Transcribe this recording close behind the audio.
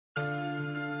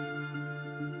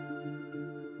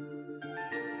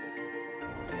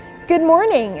Good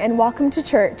morning and welcome to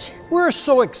church. We're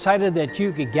so excited that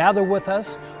you could gather with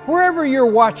us wherever you're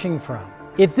watching from.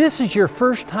 If this is your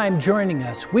first time joining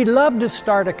us, we'd love to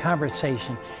start a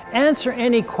conversation, answer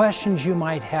any questions you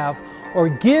might have, or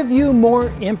give you more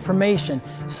information.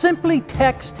 Simply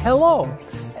text HELLO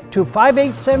to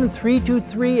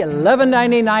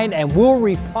 587-323-1199 and we'll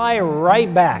reply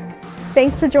right back.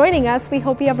 Thanks for joining us. We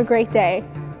hope you have a great day.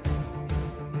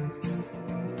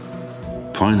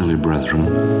 Finally, brethren,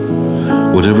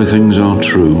 whatever things are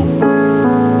true,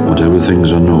 whatever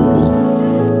things are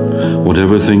noble,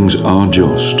 whatever things are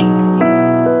just,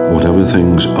 whatever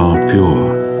things are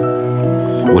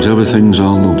pure, whatever things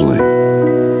are lovely,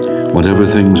 whatever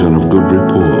things are of good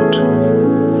report,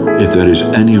 if there is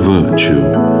any virtue,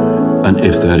 and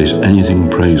if there is anything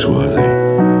praiseworthy,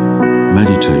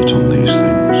 meditate on these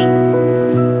things.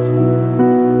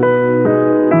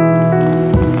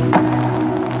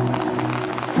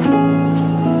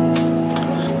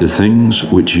 The things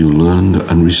which you learned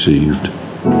and received,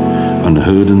 and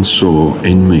heard and saw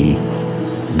in me,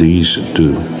 these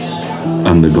do,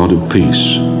 and the God of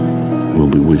peace will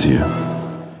be with you.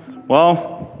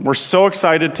 Well, we're so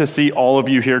excited to see all of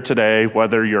you here today,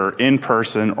 whether you're in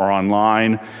person or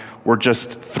online. We're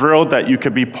just thrilled that you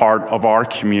could be part of our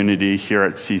community here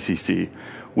at CCC.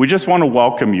 We just want to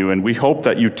welcome you, and we hope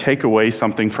that you take away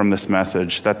something from this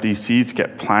message, that these seeds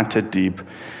get planted deep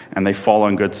and they fall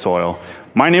on good soil.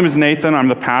 My name is Nathan. I'm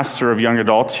the pastor of young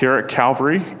adults here at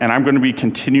Calvary, and I'm going to be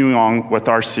continuing on with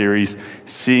our series,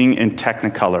 Seeing in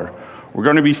Technicolor. We're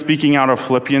going to be speaking out of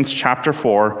Philippians chapter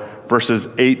 4, verses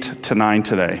 8 to 9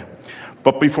 today.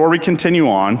 But before we continue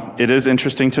on, it is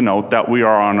interesting to note that we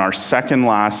are on our second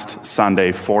last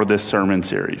Sunday for this sermon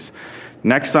series.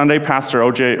 Next Sunday, Pastor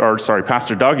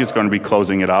Doug is going to be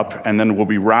closing it up, and then we'll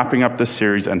be wrapping up this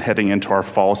series and heading into our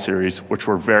fall series, which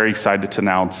we're very excited to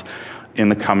announce in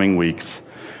the coming weeks.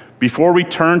 Before we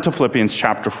turn to Philippians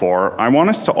chapter 4, I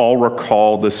want us to all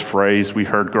recall this phrase we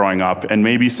heard growing up, and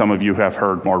maybe some of you have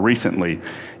heard more recently.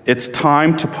 It's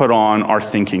time to put on our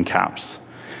thinking caps.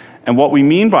 And what we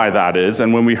mean by that is,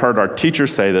 and when we heard our teacher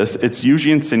say this, it's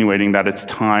usually insinuating that it's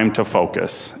time to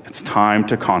focus. It's time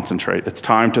to concentrate. It's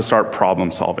time to start problem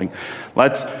solving.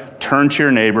 Let's turn to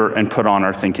your neighbor and put on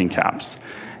our thinking caps.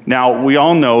 Now, we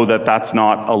all know that that's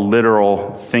not a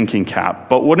literal thinking cap,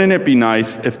 but wouldn't it be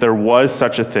nice if there was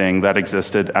such a thing that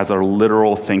existed as a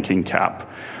literal thinking cap,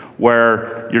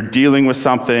 where you're dealing with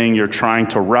something, you're trying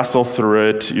to wrestle through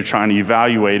it, you're trying to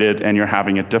evaluate it, and you're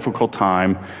having a difficult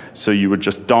time, so you would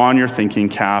just don your thinking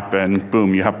cap and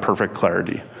boom, you have perfect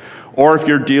clarity. Or if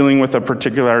you're dealing with a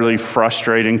particularly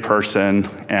frustrating person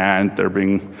and they're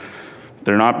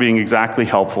not being exactly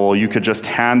helpful, you could just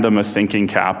hand them a thinking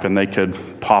cap and they could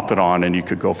pop it on and you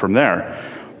could go from there.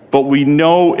 But we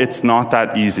know it's not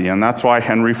that easy, and that's why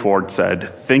Henry Ford said,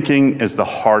 thinking is the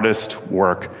hardest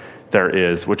work there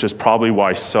is, which is probably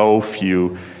why so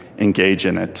few engage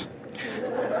in it.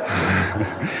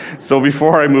 So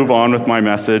before I move on with my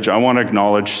message, I want to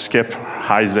acknowledge Skip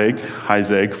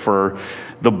Heisig for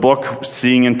the book,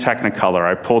 Seeing in Technicolor.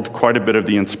 I pulled quite a bit of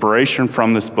the inspiration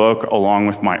from this book, along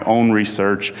with my own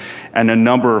research and a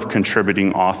number of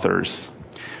contributing authors.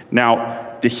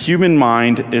 Now, the human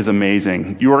mind is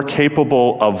amazing. You are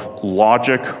capable of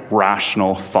logic,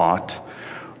 rational thought,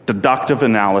 deductive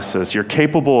analysis. You're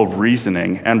capable of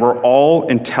reasoning, and we're all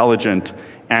intelligent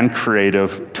and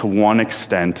creative to one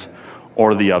extent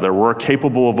or the other. We're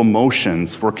capable of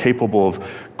emotions. We're capable of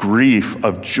grief,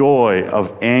 of joy,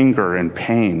 of anger, and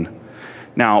pain.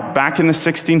 Now, back in the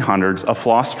 1600s, a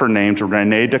philosopher named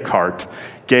René Descartes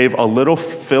gave a little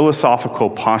philosophical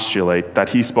postulate that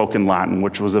he spoke in Latin,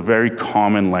 which was a very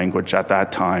common language at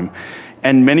that time.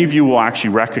 And many of you will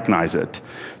actually recognize it.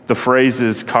 The phrase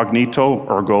is cognito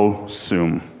ergo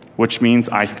sum, which means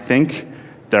I think,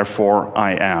 therefore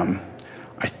I am.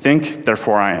 I think,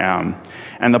 therefore I am.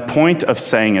 And the point of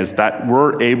saying is that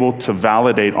we're able to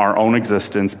validate our own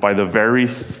existence by the very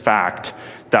fact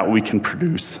that we can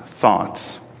produce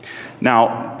thoughts.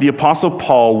 Now, the Apostle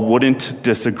Paul wouldn't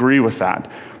disagree with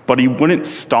that, but he wouldn't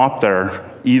stop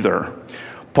there either.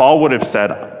 Paul would have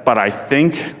said, but I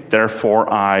think,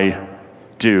 therefore I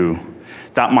do.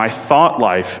 That my thought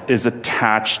life is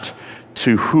attached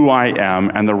to who I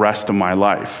am and the rest of my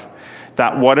life.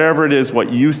 That whatever it is,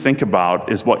 what you think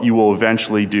about is what you will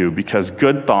eventually do, because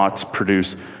good thoughts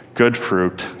produce good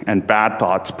fruit and bad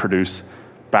thoughts produce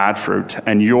bad fruit.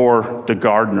 And you're the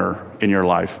gardener in your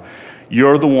life.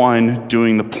 You're the one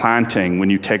doing the planting when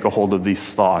you take a hold of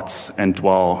these thoughts and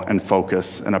dwell and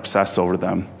focus and obsess over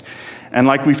them. And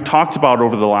like we've talked about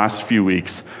over the last few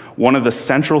weeks, one of the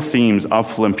central themes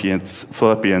of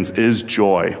Philippians is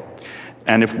joy.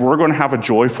 And if we're going to have a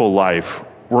joyful life,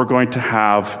 we're going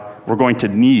to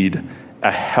need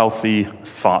a healthy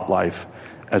thought life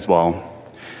as well.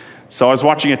 So I was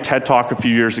watching a TED Talk a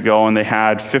few years ago, and they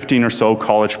had 15 or so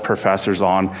college professors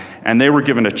on, and they were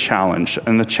given a challenge.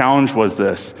 And the challenge was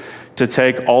this: to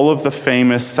take all of the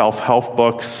famous self-help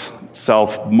books,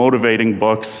 self-motivating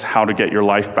books, how to get your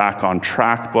life back on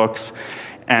track books,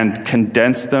 and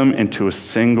condense them into a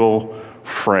single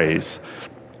phrase.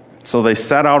 So they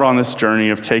set out on this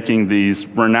journey of taking these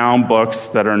renowned books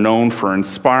that are known for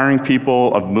inspiring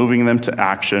people, of moving them to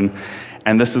action,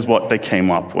 and this is what they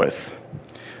came up with.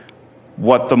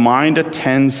 What the mind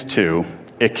attends to,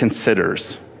 it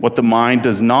considers. What the mind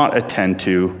does not attend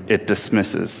to, it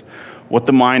dismisses. What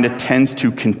the mind attends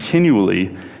to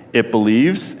continually, it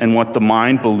believes, and what the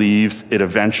mind believes, it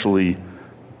eventually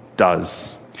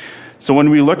does. So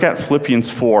when we look at Philippians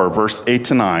 4, verse 8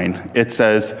 to 9, it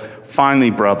says,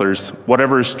 "Finally, brothers,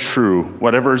 whatever is true,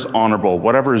 whatever is honorable,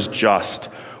 whatever is just,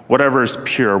 whatever is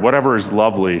pure, whatever is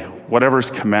lovely, whatever is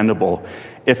commendable,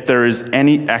 if there is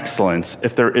any excellence,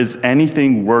 if there is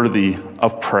anything worthy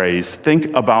of praise,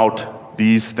 think about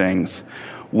these things.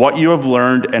 What you have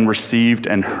learned and received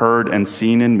and heard and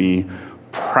seen in me,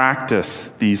 practice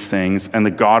these things, and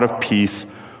the God of peace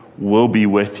will be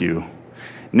with you."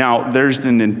 Now, there's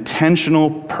an intentional,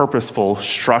 purposeful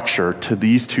structure to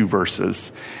these two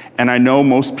verses. And I know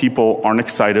most people aren't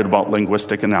excited about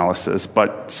linguistic analysis,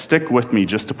 but stick with me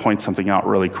just to point something out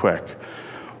really quick.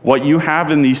 What you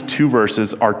have in these two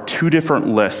verses are two different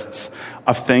lists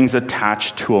of things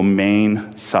attached to a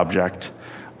main subject.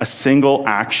 A single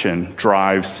action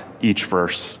drives each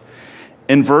verse.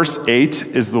 In verse 8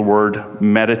 is the word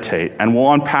meditate, and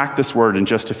we'll unpack this word in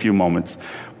just a few moments.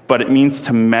 But it means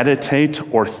to meditate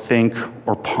or think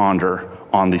or ponder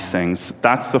on these things.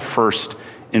 That's the first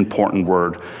important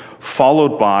word,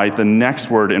 followed by the next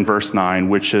word in verse 9,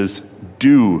 which is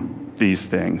do these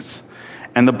things.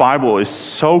 And the Bible is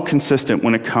so consistent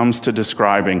when it comes to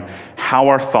describing how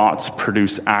our thoughts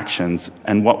produce actions,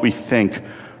 and what we think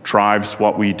drives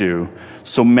what we do.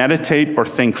 So meditate or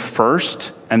think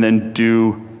first, and then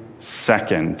do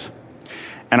second.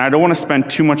 And I don't want to spend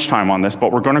too much time on this,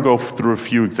 but we're going to go through a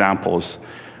few examples.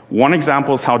 One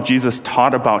example is how Jesus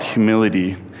taught about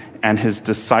humility and his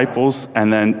disciples,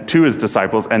 and then to his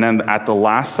disciples, and then at the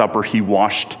Last Supper, he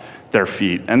washed their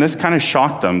feet. And this kind of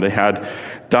shocked them. They had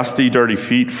dusty, dirty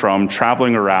feet from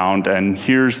traveling around, and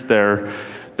here's their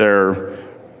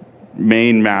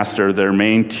main master, their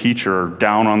main teacher,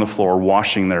 down on the floor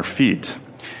washing their feet.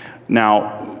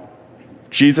 Now,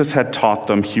 Jesus had taught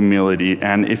them humility,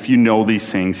 and if you know these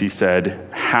things, he said,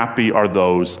 happy are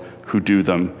those who do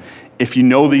them. If you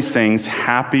know these things,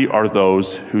 happy are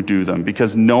those who do them.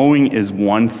 Because knowing is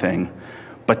one thing,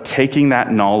 but taking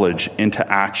that knowledge into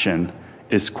action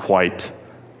is quite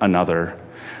another.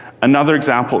 Another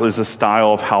example is the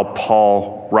style of how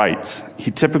Paul writes.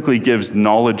 He typically gives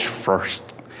knowledge first,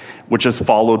 which is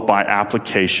followed by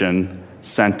application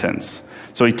sentence.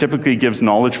 So he typically gives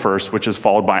knowledge first, which is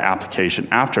followed by application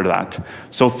after that.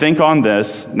 So think on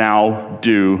this, now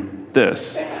do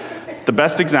this. The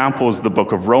best example is the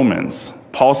book of Romans.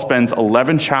 Paul spends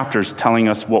 11 chapters telling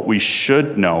us what we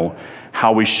should know,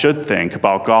 how we should think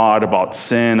about God, about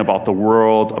sin, about the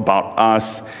world, about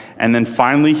us. And then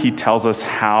finally, he tells us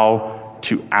how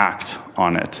to act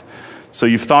on it. So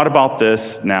you've thought about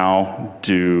this, now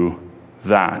do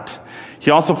that. He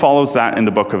also follows that in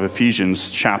the book of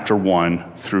Ephesians, chapter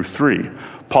 1 through 3.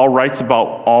 Paul writes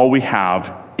about all we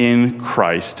have in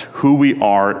Christ, who we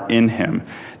are in him.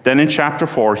 Then in chapter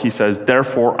 4, he says,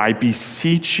 therefore, I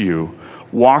beseech you,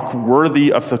 walk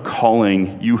worthy of the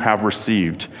calling you have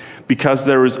received, because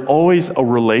there is always a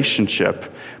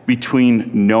relationship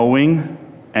between knowing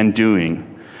and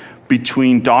doing,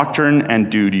 between doctrine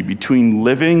and duty, between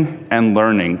living and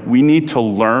learning. We need to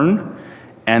learn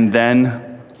and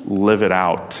then live it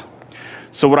out.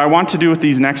 So what I want to do with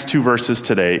these next two verses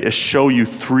today is show you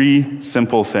three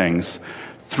simple things,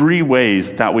 three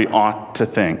ways that we ought to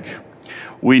think.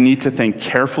 We need to think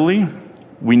carefully,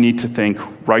 we need to think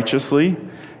righteously,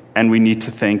 and we need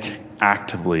to think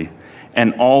actively.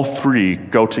 And all three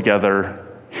go together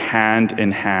hand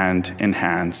in hand in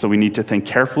hand. So we need to think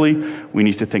carefully, we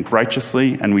need to think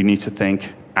righteously, and we need to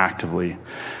think actively.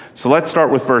 So let's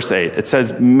start with verse 8. It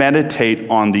says, meditate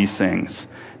on these things.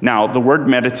 Now, the word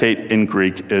meditate in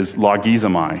Greek is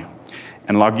logizomai.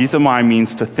 And logizomai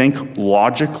means to think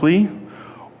logically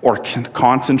or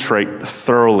concentrate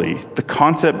thoroughly. The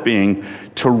concept being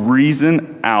to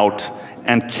reason out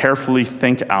and carefully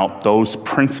think out those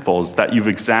principles that you've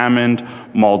examined,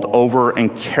 mulled over,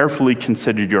 and carefully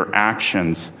considered your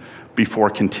actions before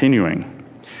continuing.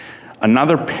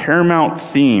 Another paramount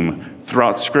theme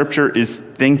throughout Scripture is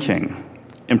thinking.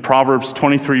 In Proverbs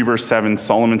 23, verse 7,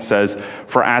 Solomon says,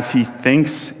 "For as he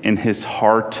thinks in his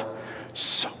heart,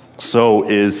 so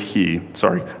is he."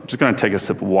 Sorry, I'm just going to take a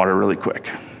sip of water really quick.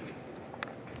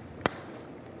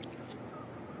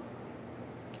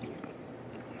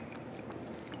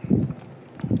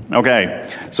 Okay,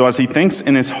 so as he thinks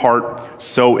in his heart,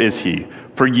 so is he.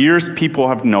 For years, people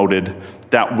have noted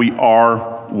that we are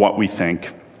what we think.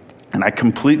 And I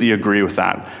completely agree with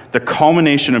that. The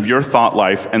culmination of your thought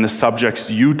life and the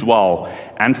subjects you dwell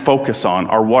and focus on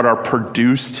are what are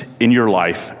produced in your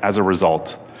life as a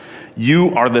result.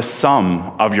 You are the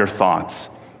sum of your thoughts.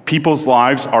 People's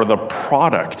lives are the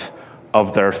product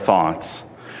of their thoughts.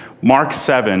 Mark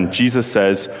 7, Jesus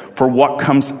says, "For what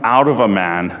comes out of a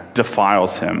man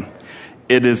defiles him.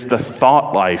 It is the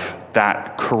thought life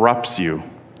that corrupts you."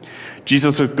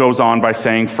 Jesus goes on by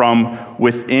saying, "From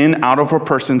within, out of a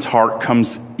person's heart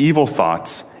comes evil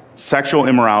thoughts, sexual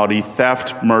immorality,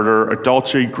 theft, murder,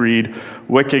 adultery, greed,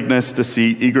 wickedness,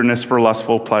 deceit, eagerness for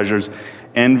lustful pleasures,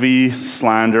 envy,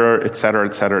 slander, etc.,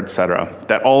 etc., etc."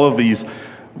 That all of these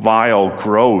vile,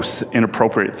 gross,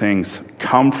 inappropriate things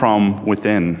come from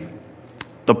within.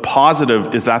 The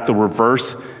positive is that the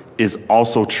reverse is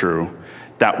also true,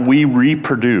 that we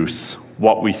reproduce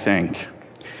what we think.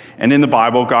 And in the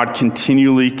Bible, God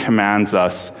continually commands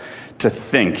us to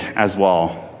think as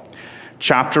well.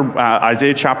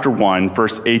 Isaiah chapter 1,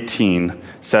 verse 18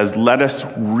 says, "Let us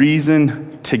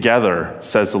reason together,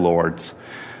 says the Lord."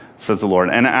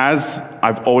 And as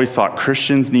I've always thought,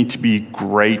 Christians need to be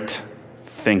great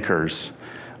thinkers.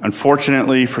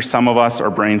 Unfortunately, for some of us, our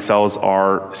brain cells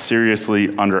are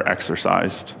seriously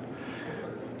under-exercised.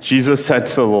 Jesus said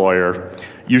to the lawyer,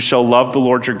 "You shall love the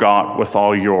Lord your God with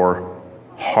all your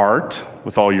heart,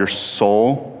 with all your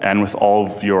soul, and with all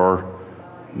of your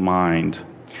mind."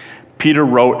 Peter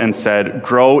wrote and said,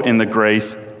 "Grow in the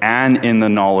grace and in the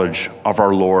knowledge of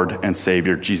our Lord and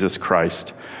Savior, Jesus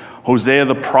Christ." Hosea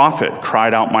the prophet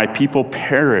cried out, "My people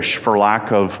perish for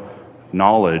lack of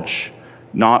knowledge,"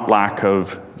 not lack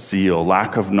of zeal,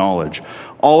 lack of knowledge.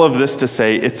 All of this to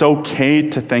say, it's okay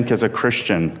to think as a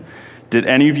Christian. Did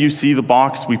any of you see the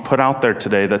box we put out there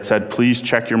today that said, "Please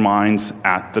check your minds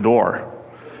at the door"?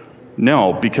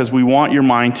 No, because we want your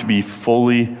mind to be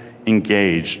fully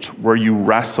engaged, where you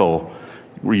wrestle,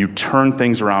 where you turn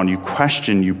things around, you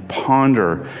question, you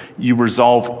ponder, you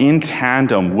resolve in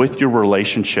tandem with your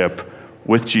relationship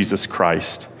with Jesus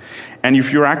Christ. And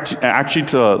if you're actually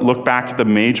to look back at the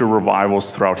major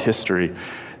revivals throughout history,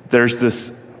 there's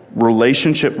this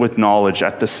relationship with knowledge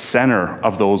at the center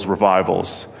of those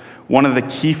revivals. One of the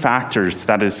key factors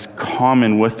that is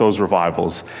common with those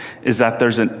revivals is that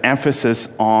there's an emphasis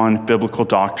on biblical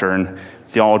doctrine,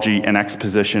 theology, and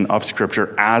exposition of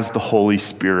Scripture as the Holy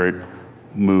Spirit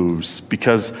moves.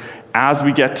 Because as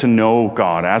we get to know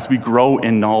God, as we grow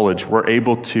in knowledge, we're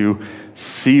able to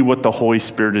see what the Holy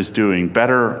Spirit is doing,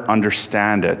 better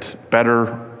understand it,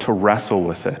 better to wrestle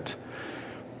with it.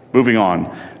 Moving on,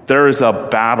 there is a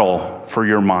battle for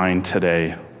your mind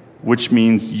today, which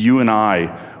means you and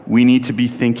we need to be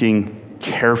thinking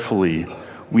carefully.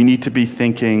 We need to be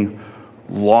thinking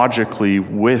logically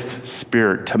with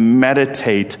Spirit to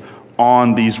meditate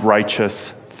on these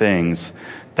righteous things.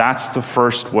 That's the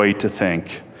first way to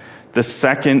think. The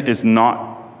second is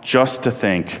not just to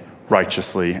think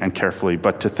righteously and carefully,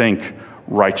 but to think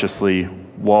righteously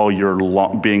while you're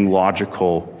being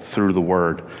logical through the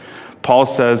Word. Paul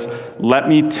says, "Let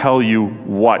me tell you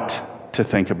what to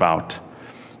think about."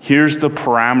 Here's the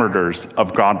parameters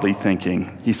of godly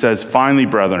thinking. He says, "Finally,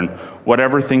 brethren,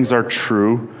 whatever things are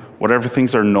true, whatever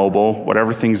things are noble,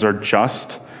 whatever things are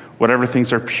just, whatever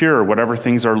things are pure, whatever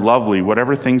things are lovely,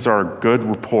 whatever things are good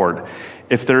report,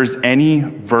 if there is any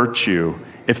virtue,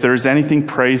 if there is anything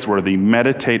praiseworthy,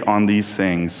 meditate on these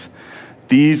things."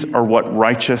 These are what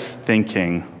righteous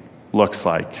thinking looks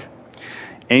like.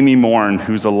 Amy Morin,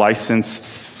 who's a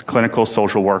licensed clinical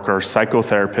social worker,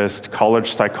 psychotherapist,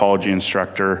 college psychology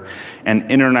instructor, and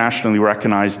internationally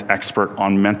recognized expert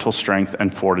on mental strength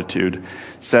and fortitude,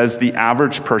 says the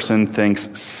average person thinks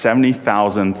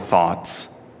 70,000 thoughts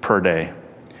per day.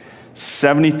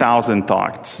 70,000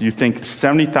 thoughts. You think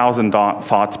 70,000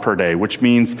 thoughts per day, which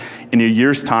means in a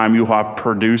year's time you have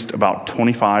produced about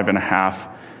 25.5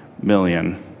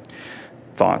 million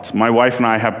thoughts. My wife and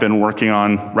I have been working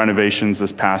on renovations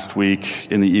this past week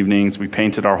in the evenings. We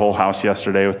painted our whole house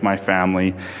yesterday with my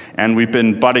family, and we've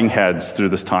been butting heads through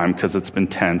this time because it's been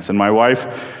tense. And my wife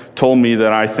told me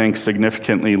that I think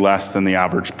significantly less than the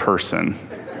average person.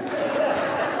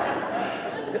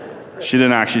 She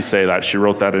didn't actually say that. She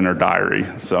wrote that in her diary.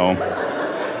 So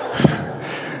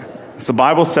So the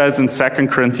Bible says in 2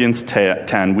 Corinthians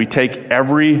 10, we take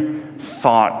every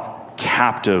thought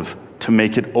captive to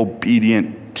make it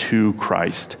obedient to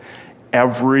Christ.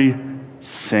 Every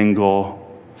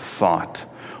single thought.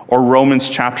 Or Romans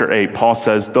chapter 8, Paul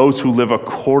says, those who live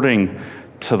according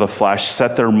to the flesh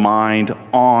set their mind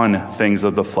on things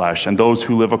of the flesh, and those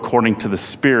who live according to the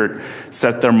Spirit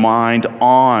set their mind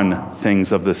on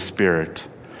things of the Spirit.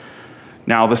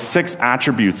 Now, the 6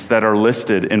 attributes that are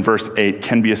listed in verse 8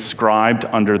 can be ascribed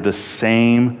under the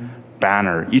same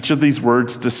banner. Each of these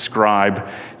words describe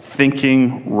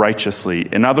thinking righteously.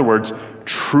 In other words,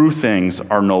 true things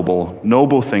are noble,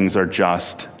 noble things are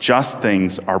just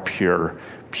things are pure,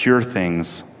 pure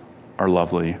things are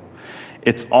lovely.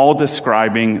 It's all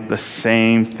describing the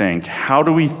same thing. How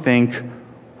do we think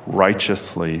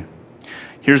righteously?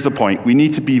 Here's the point. We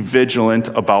need to be vigilant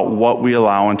about what we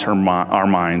allow into our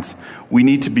minds. We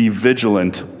need to be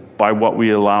vigilant by what we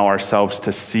allow ourselves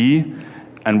to see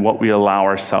and what we allow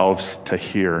ourselves to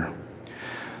hear.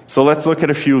 So let's look at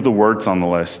a few of the words on the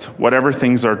list. Whatever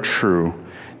things are true.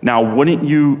 Now, wouldn't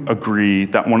you agree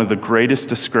that one of the greatest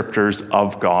descriptors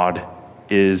of God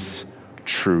is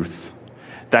truth?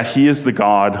 That he is the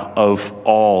God of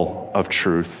all of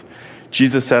truth.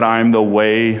 Jesus said, I am the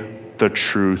way, the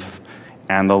truth,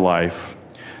 and the life.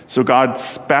 So God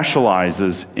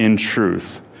specializes in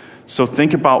truth. So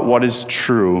think about what is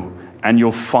true, and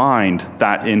you'll find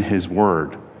that in his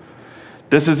word.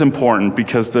 This is important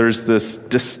because there's this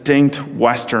distinct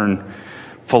Western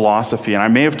philosophy, and I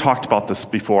may have talked about this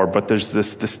before, but there's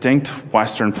this distinct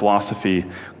Western philosophy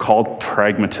called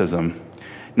pragmatism.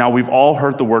 Now, we've all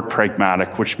heard the word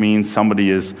pragmatic, which means somebody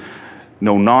is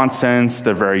no nonsense,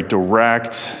 they're very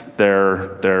direct,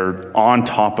 they're on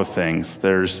top of things.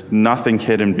 There's nothing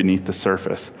hidden beneath the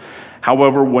surface.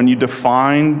 However, when you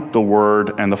define the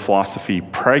word and the philosophy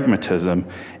pragmatism,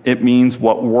 it means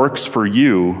what works for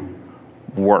you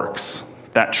works.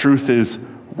 That truth is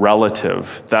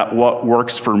relative. That what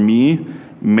works for me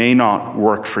may not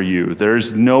work for you.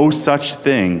 There's no such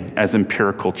thing as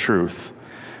empirical truth.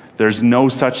 There's no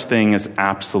such thing as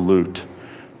absolute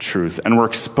truth. And we're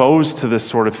exposed to this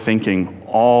sort of thinking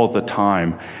all the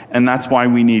time. And that's why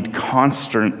we need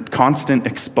constant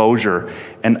exposure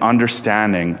and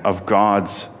understanding of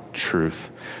God's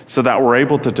truth so that we're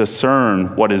able to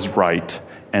discern what is right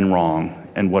and wrong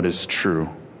and what is true.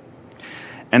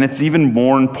 And it's even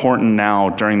more important now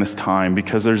during this time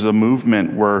because there's a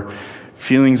movement where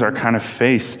feelings are kind of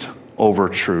faced over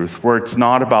truth, where it's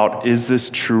not about is this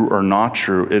true or not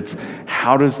true, it's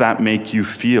how does that make you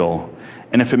feel?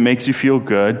 And if it makes you feel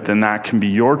good, then that can be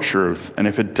your truth. And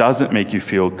if it doesn't make you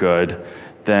feel good,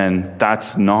 then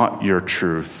that's not your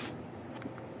truth.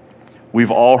 We've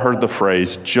all heard the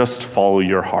phrase, just follow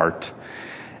your heart.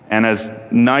 And as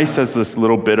nice as this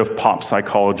little bit of pop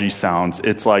psychology sounds,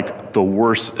 it's like the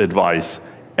worst advice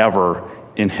ever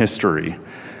in history.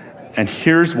 And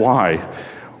here's why.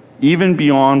 Even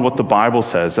beyond what the Bible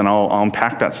says, and I'll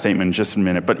unpack that statement in just a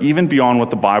minute, but even beyond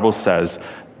what the Bible says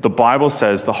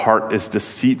the heart is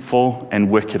deceitful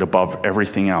and wicked above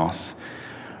everything else.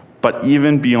 But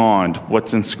even beyond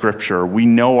what's in Scripture, we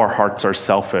know our hearts are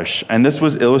selfish. And this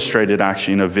was illustrated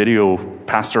actually in a video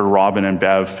Pastor Robin and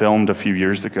Bev filmed a few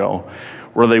years ago,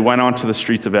 where they went onto the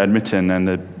streets of Edmonton and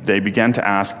they began to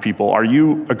ask people, are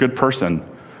you a good person?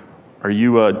 Are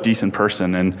you a decent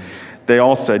person? And they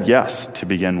all said yes to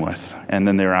begin with. And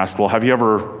then they were asked, well, have you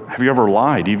ever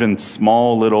lied, even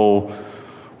small little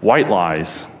white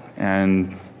lies?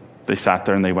 And they sat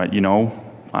there and they went,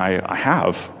 I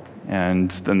have. And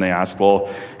then they asked,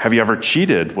 well, have you ever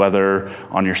cheated, whether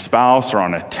on your spouse or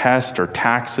on a test or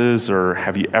taxes, or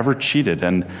have you ever cheated?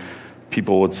 And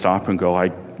people would stop and go,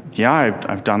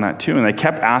 I've done that too. And they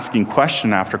kept asking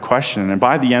question after question. And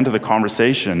by the end of the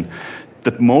conversation,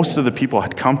 most of the people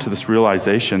had come to this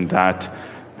realization that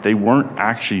they weren't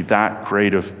actually that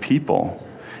great of people.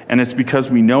 And it's because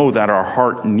we know that our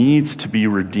heart needs to be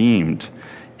redeemed.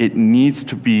 It needs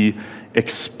to be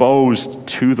exposed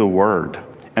to the Word.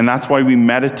 And that's why we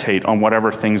meditate on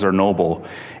whatever things are noble.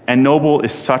 And noble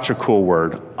is such a cool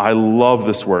word. I love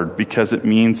this word because it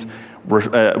means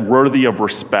worthy of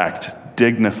respect,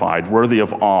 dignified, worthy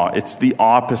of awe. It's the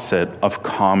opposite of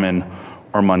common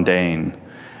or mundane.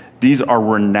 These are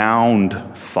renowned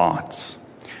thoughts.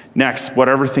 Next,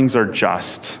 whatever things are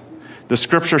just. The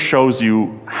Scripture shows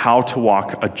you how to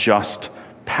walk a just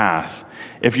path.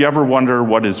 If you ever wonder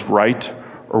what is right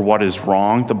or what is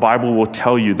wrong, the Bible will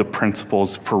tell you the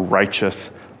principles for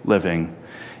righteous living.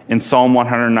 In Psalm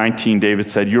 119, David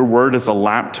said, your word is a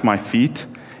lamp to my feet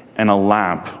and a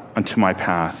lamp unto my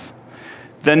path.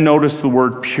 Then notice the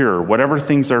word pure, whatever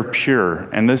things are pure,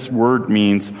 and this word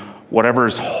means whatever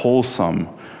is wholesome,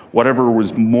 whatever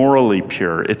was morally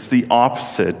pure. It's the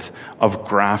opposite of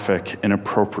graphic,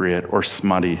 inappropriate, or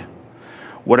smutty.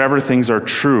 Whatever things are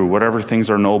true, whatever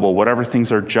things are noble, whatever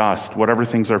things are just, whatever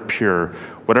things are pure,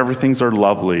 whatever things are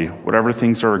lovely, whatever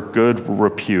things are good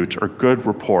repute or good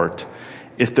report,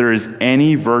 if there is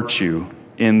any virtue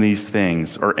in these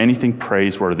things or anything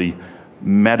praiseworthy,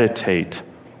 meditate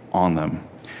on them.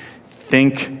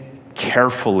 Think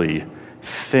carefully,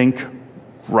 think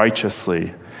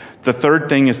righteously. The third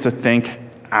thing is to think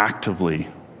actively,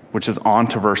 which is on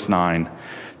to verse 9.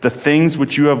 The things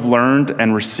which you have learned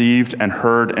and received and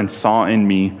heard and saw in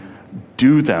me,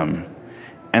 do them,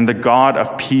 and the God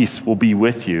of peace will be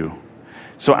with you.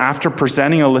 So after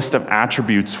presenting a list of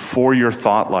attributes for your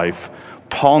thought life,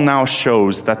 Paul now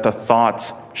shows that the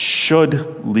thoughts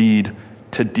should lead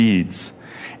to deeds.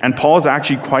 And Paul is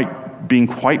actually being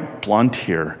quite blunt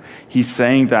here. He's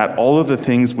saying that all of the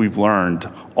things we've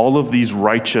learned, all of these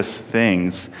righteous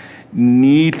things,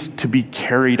 need to be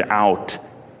carried out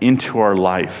into our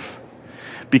life,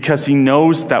 because he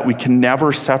knows that we can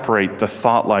never separate the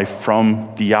thought life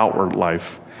from the outward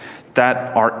life,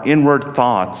 that our inward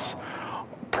thoughts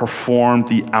perform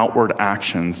the outward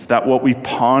actions, that what we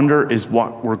ponder is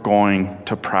what we're going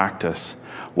to practice.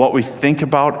 What we think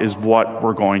about is what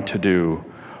we're going to do.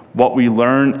 What we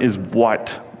learn is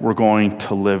what we're going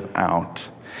to live out.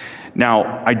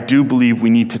 Now, I do believe we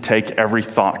need to take every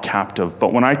thought captive,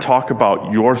 but when I talk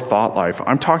about your thought life,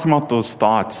 I'm talking about those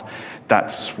thoughts that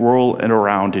swirl it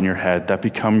around in your head, that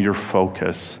become your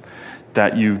focus,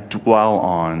 that you dwell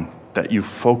on, that you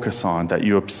focus on, that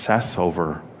you obsess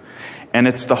over. And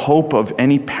it's the hope of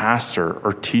any pastor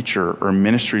or teacher or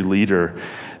ministry leader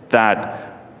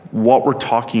that what we're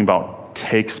talking about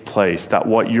takes place, that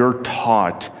what you're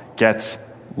taught gets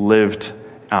lived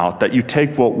out, that you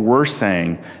take what we're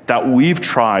saying, that we've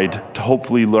tried to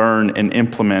hopefully learn and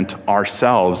implement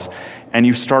ourselves, and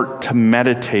you start to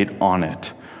meditate on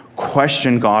it,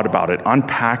 question God about it,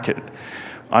 unpack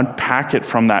it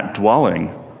from that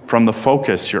dwelling, from the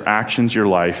focus, your actions, your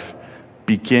life,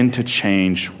 begin to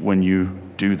change when you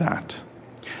do that.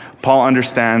 Paul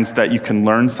understands that you can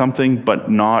learn something,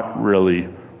 but not really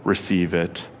receive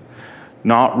it,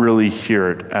 not really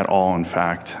hear it at all, in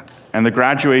fact. And the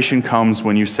graduation comes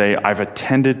when you say, I've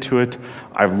attended to it,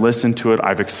 I've listened to it,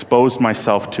 I've exposed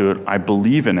myself to it, I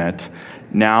believe in it,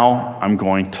 now I'm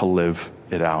going to live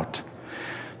it out.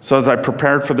 So as I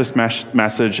prepared for this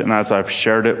message and as I've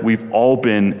shared it, we've all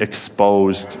been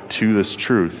exposed to this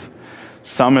truth.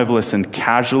 Some have listened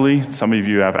casually, some of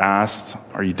you have asked,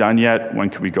 are you done yet? When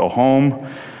can we go home?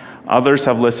 Others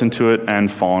have listened to it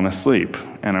and fallen asleep.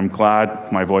 And I'm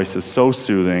glad my voice is so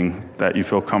soothing that you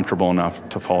feel comfortable enough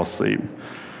to fall asleep.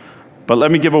 But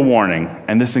let me give a warning,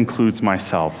 and this includes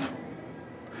myself.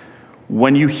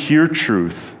 When you hear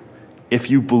truth, if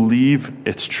you believe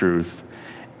it's truth,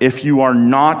 if you are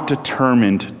not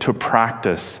determined to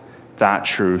practice that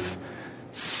truth,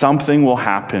 something will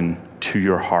happen to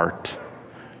your heart.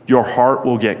 Your heart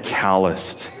will get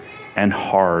calloused and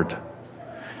hard.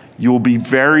 You will be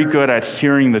very good at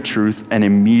hearing the truth and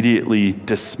immediately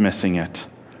dismissing it,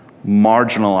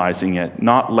 marginalizing it,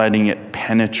 not letting it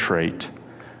penetrate.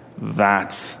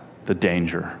 That's the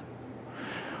danger.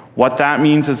 What that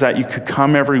means is that you could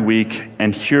come every week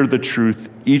and hear the truth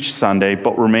each Sunday,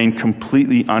 but remain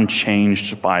completely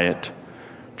unchanged by it.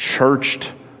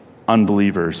 Churched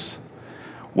unbelievers.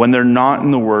 When they're not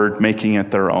in the Word, making it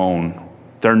their own.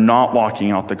 They're not walking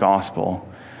out the gospel.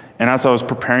 And as I was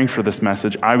preparing for this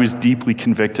message, I was deeply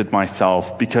convicted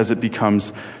myself, because it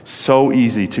becomes so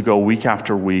easy to go week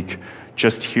after week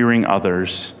just hearing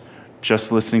others,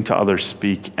 just listening to others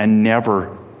speak, and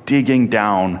never digging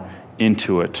down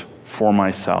into it for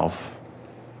myself.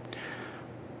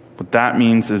 What that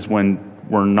means is when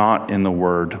we're not in the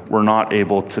Word, we're not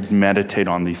able to meditate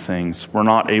on these things. We're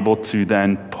not able to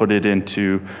then put it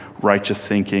into righteous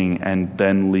thinking and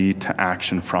then lead to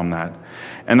action from that.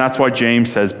 And that's why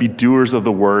James says, be doers of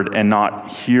the word and not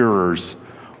hearers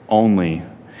only.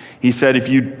 He said, if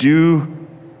you do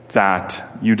that,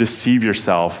 you deceive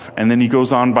yourself. And then he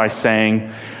goes on by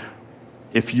saying,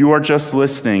 if you are just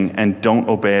listening and don't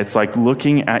obey, it's like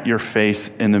looking at your face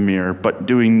in the mirror, but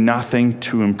doing nothing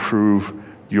to improve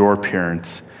your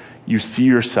appearance. You see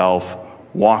yourself,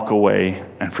 walk away,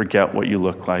 and forget what you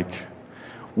look like.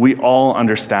 We all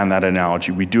understand that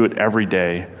analogy. We do it every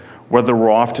day. Whether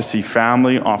we're off to see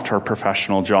family, off to our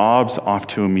professional jobs, off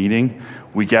to a meeting,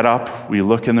 we get up, we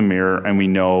look in the mirror, and we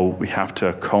know we have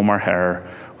to comb our hair,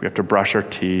 we have to brush our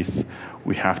teeth,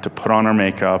 we have to put on our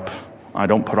makeup. I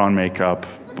don't put on makeup.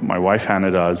 but my wife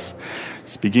Hannah does.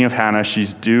 Speaking of Hannah,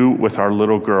 she's due with our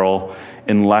little girl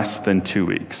in less than 2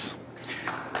 weeks.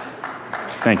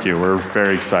 Thank you. We're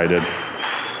very excited.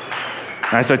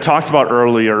 As I talked about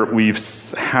earlier, we've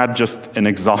had just an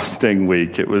exhausting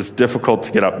week. It was difficult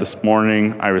to get up this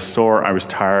morning. I was sore, I was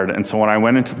tired, and so when I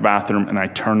went into the bathroom and I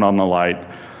turned on the light,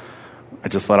 I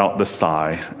just let out this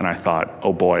sigh, and I thought,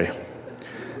 oh boy.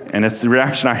 And it's the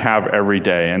reaction I have every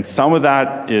day, and some of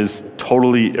that is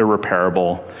totally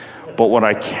irreparable, but what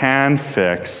I can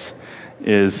fix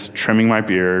is trimming my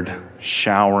beard,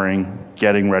 showering,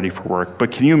 getting ready for work.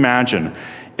 But can you imagine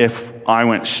if I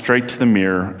went straight to the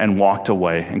mirror and walked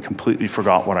away and completely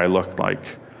forgot what I looked like?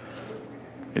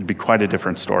 It'd be quite a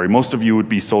different story. Most of you would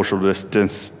be social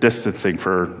distancing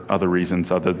for other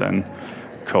reasons other than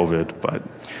COVID.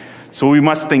 So we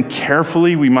must think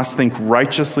carefully, we must think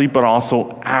righteously, but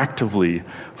also actively.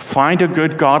 Find a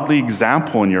good godly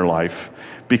example in your life,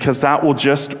 because that will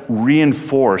just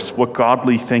reinforce what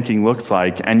godly thinking looks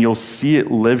like, and you'll see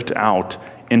it lived out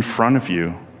in front of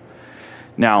you.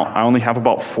 Now, I only have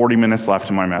about 40 minutes left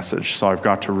in my message, so I've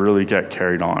got to really get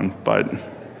carried on, but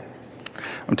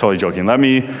I'm totally joking. Let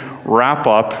me wrap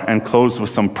up and close with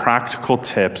some practical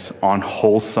tips on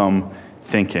wholesome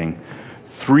thinking.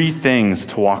 3 things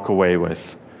to walk away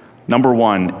with. Number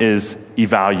 1 is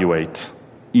evaluate.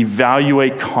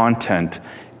 Evaluate content.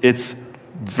 It's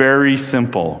very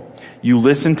simple. You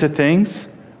listen to things,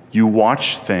 you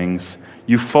watch things,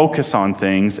 you focus on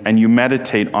things, and you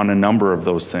meditate on a number of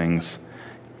those things.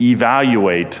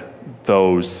 Evaluate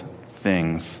those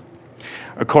things.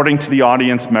 According to the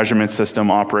audience measurement system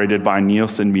operated by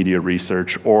Nielsen Media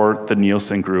Research, or the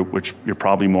Nielsen Group, which you're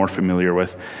probably more familiar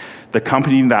with, the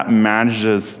company that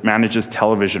manages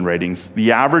television ratings,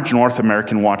 the average North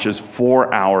American watches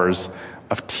 4 hours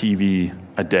of TV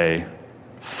a day.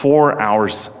 4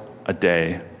 hours a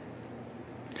day.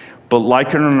 But like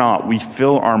it or not, we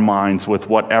fill our minds with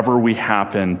whatever we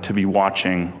happen to be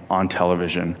watching on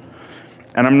television.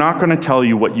 And I'm not going to tell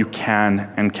you what you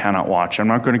can and cannot watch. I'm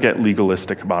not going to get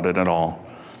legalistic about it at all.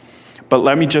 But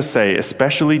let me just say,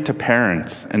 especially to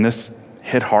parents, and this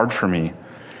hit hard for me,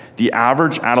 the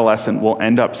average adolescent will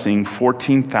end up seeing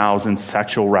 14,000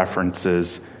 sexual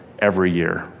references every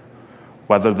year,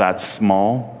 whether that's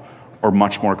small or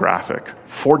much more graphic.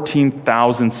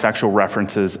 14,000 sexual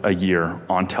references a year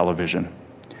on television.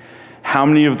 How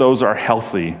many of those are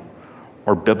healthy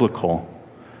or biblical?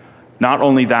 Not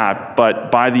only that,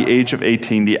 but by the age of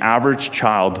 18, the average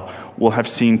child will have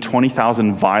seen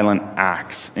 20,000 violent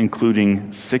acts,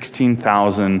 including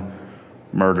 16,000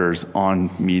 murders on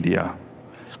media.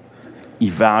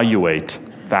 Evaluate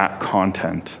that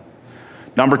content.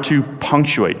 Number 2,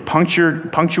 punctuate.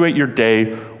 Punctuate your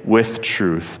day with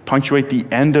truth. Punctuate the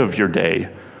end of your day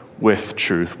with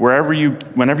truth. Whenever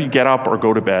you get up or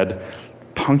go to bed,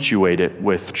 punctuate it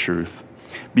with truth.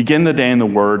 Begin the day in the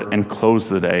Word and close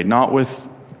the day, not with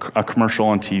a commercial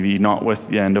on TV, not with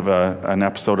the end of an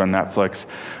episode on Netflix,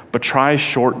 but try a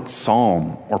short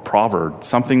psalm or proverb,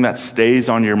 something that stays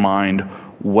on your mind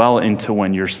well into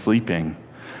when you're sleeping.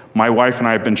 My wife and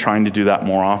I have been trying to do that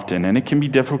more often, and it can be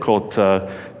difficult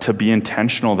to be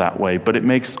intentional that way, but it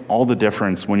makes all the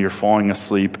difference when you're falling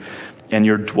asleep and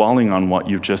you're dwelling on what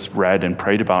you've just read and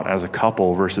prayed about as a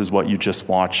couple versus what you just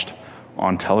watched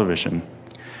on television.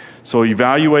 So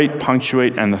evaluate,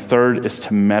 punctuate, and the third is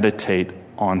to meditate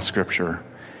on Scripture.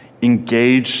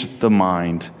 Engage the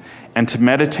mind. And to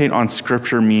meditate on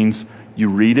Scripture means you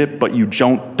read it, but you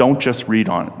don't just read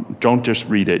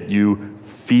it. You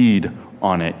feed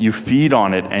on it. You feed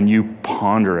on it and you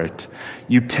ponder it.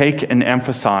 You take and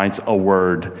emphasize a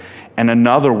word and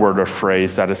another word or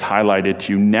phrase that is highlighted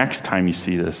to you next time you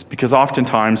see this. Because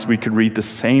oftentimes we could read the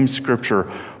same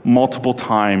Scripture multiple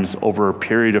times over a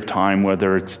period of time,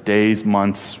 whether it's days,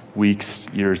 months, weeks,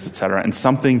 years, etc., and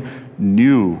something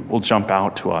new will jump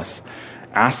out to us.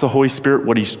 Ask the Holy Spirit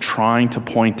what He's trying to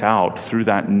point out through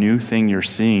that new thing you're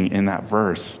seeing in that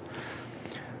verse.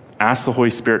 Ask the Holy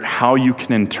Spirit how you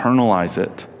can internalize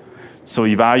it. So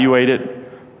evaluate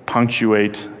it,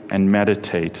 punctuate, and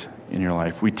meditate in your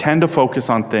life. We tend to focus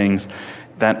on things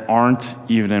that aren't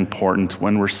even important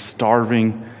when we're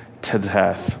starving to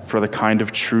death for the kind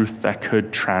of truth that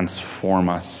could transform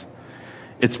us.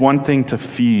 It's one thing to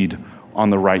feed on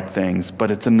the right things,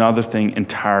 but it's another thing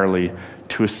entirely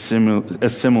to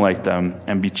assimilate them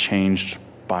and be changed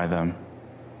by them.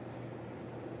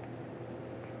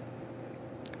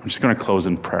 I'm just going to close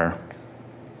in prayer.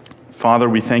 Father,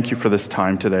 we thank you for this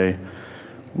time today.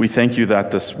 We thank you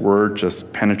that this word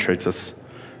just penetrates us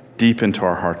deep into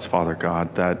our hearts, Father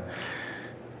God, that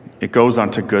it goes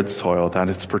onto good soil, that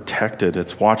it's protected,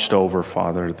 it's watched over,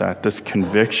 Father, that this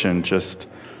conviction just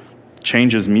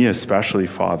changes me especially,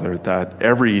 Father, that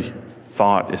every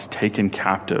thought is taken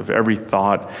captive, every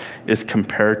thought is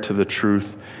compared to the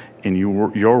truth in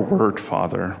your word,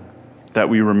 Father, that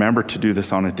we remember to do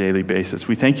this on a daily basis.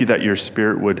 We thank you that your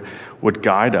Spirit would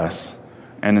guide us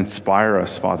and inspire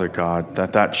us, Father God,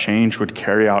 that change would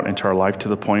carry out into our life to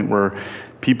the point where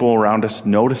people around us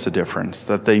notice a difference,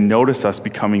 that they notice us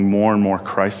becoming more and more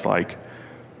Christ-like.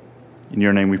 In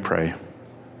your name we pray.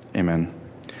 Amen.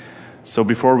 So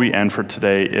before we end for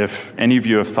today, if any of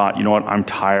you have thought, you know what, I'm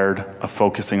tired of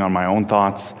focusing on my own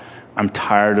thoughts, I'm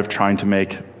tired of trying to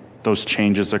make those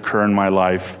changes occur in my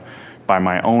life by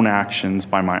my own actions,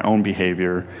 by my own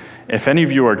behavior. If any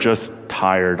of you are just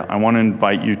tired, I want to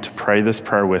invite you to pray this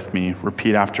prayer with me,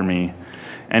 repeat after me.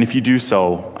 And if you do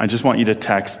so, I just want you to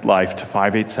text LIFE to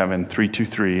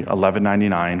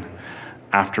 587-323-1199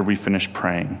 after we finish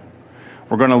praying.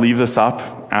 We're going to leave this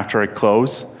up after I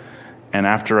close. And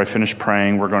after I finish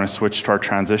praying, we're going to switch to our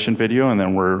transition video, and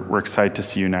then we're excited to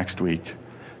see you next week.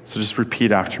 So just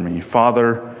repeat after me.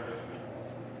 Father,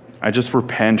 I just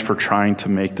repent for trying to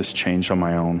make this change on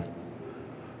my own.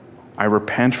 I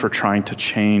repent for trying to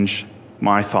change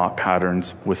my thought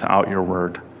patterns without your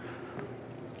word.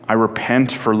 I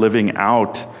repent for living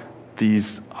out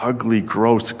these ugly,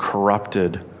 gross,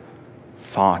 corrupted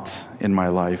thoughts in my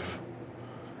life.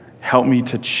 Help me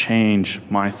to change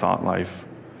my thought life.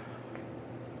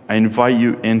 I invite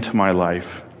you into my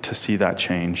life to see that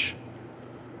change.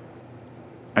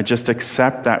 I just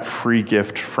accept that free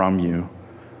gift from you.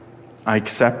 I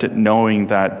accept it knowing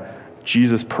that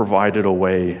Jesus provided a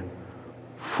way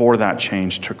for that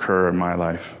change to occur in my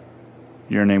life.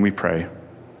 In your name we pray.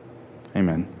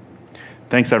 Amen.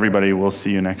 Thanks, everybody. We'll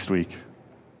see you next week.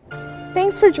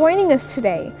 Thanks for joining us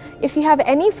today. If you have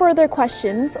any further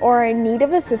questions or are in need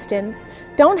of assistance,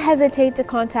 don't hesitate to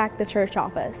contact the church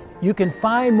office. You can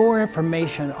find more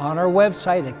information on our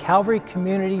website at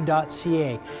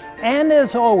calvarycommunity.ca. And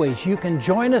as always, you can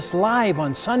join us live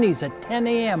on Sundays at 10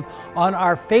 a.m. on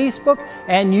our Facebook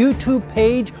and YouTube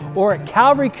page or at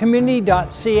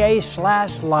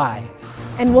calvarycommunity.ca/live.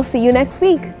 And we'll see you next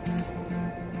week.